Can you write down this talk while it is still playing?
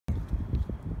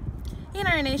Hey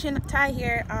Niner Nation, Ty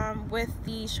here with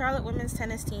the Charlotte women's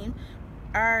tennis team.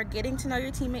 Our Getting to Know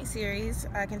Your Teammate series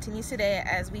continues today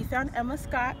as we found Emma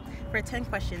Scott for 10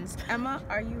 questions. Emma,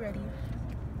 are you ready?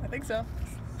 I think so.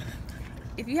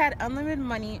 If you had unlimited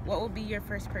money, what would be your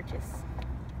first purchase?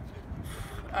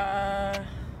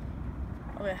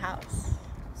 Probably a house.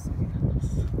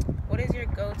 What is your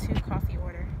go-to coffee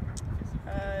order?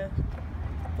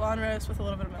 Blonde roast with a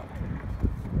little bit of milk.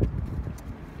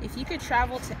 If you could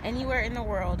travel to anywhere in the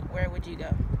world, where would you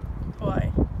go? Hawaii.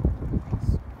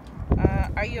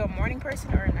 Are you a morning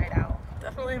person or a night owl?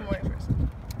 Definitely a morning person.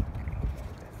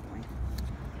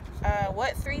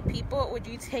 What 3 people would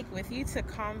you take with you to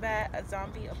combat a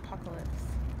zombie apocalypse?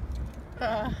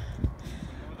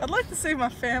 I'd like to save my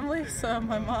family, so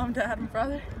my mom, dad, and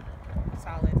brother.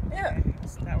 Solid. Yeah. Okay.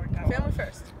 That worked out Family well.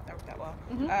 first. That worked out well.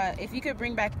 Mm-hmm. If you could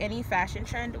bring back any fashion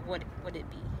trend, what would it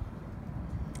be?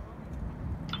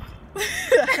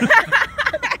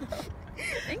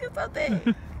 Think of something.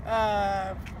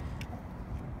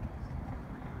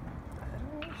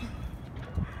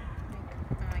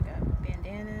 Like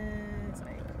bandanas,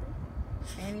 like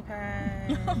fanny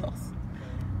pads. I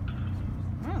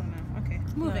don't know. Okay,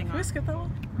 moving Can on. we skip that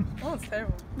one? That one's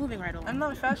terrible. Moving right along. I'm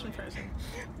not a fashion person.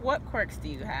 What quirks do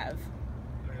you have?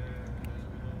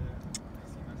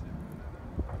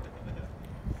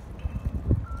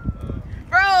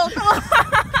 Bro, come on.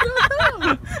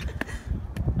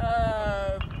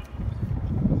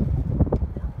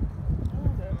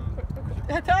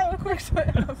 What quirks do I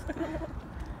have?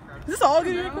 Is this all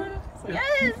gonna be recorded?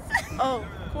 Yes. Oh,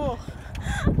 cool.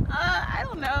 I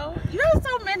don't know. You have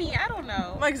so many. I don't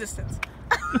know. My existence.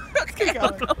 Okay, Keep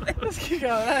going. I'll go with it. Let's keep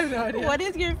going. I have no idea. What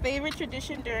is your favorite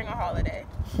tradition during a holiday?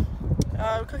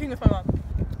 Cooking with my mom.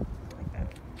 Like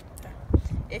that.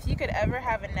 If you could ever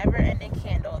have a never-ending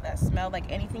candle that smelled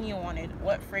like anything you wanted,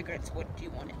 what fragrance would you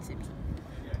want it to be?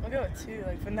 I'll go with 2,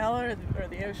 like vanilla or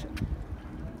the ocean.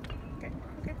 Okay.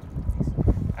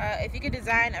 If you could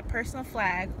design a personal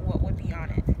flag, what would be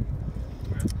on it?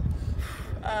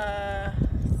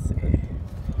 Let's see.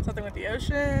 Something with the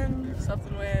ocean,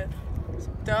 something with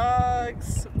some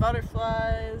dogs, some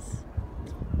butterflies.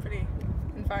 Pretty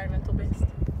environmental based.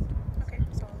 Okay,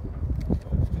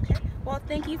 okay. Well,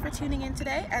 thank you for tuning in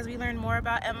today as we learn more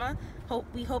about Emma.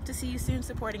 We hope to see you soon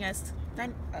supporting us.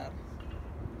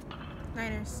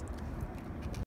 Niners.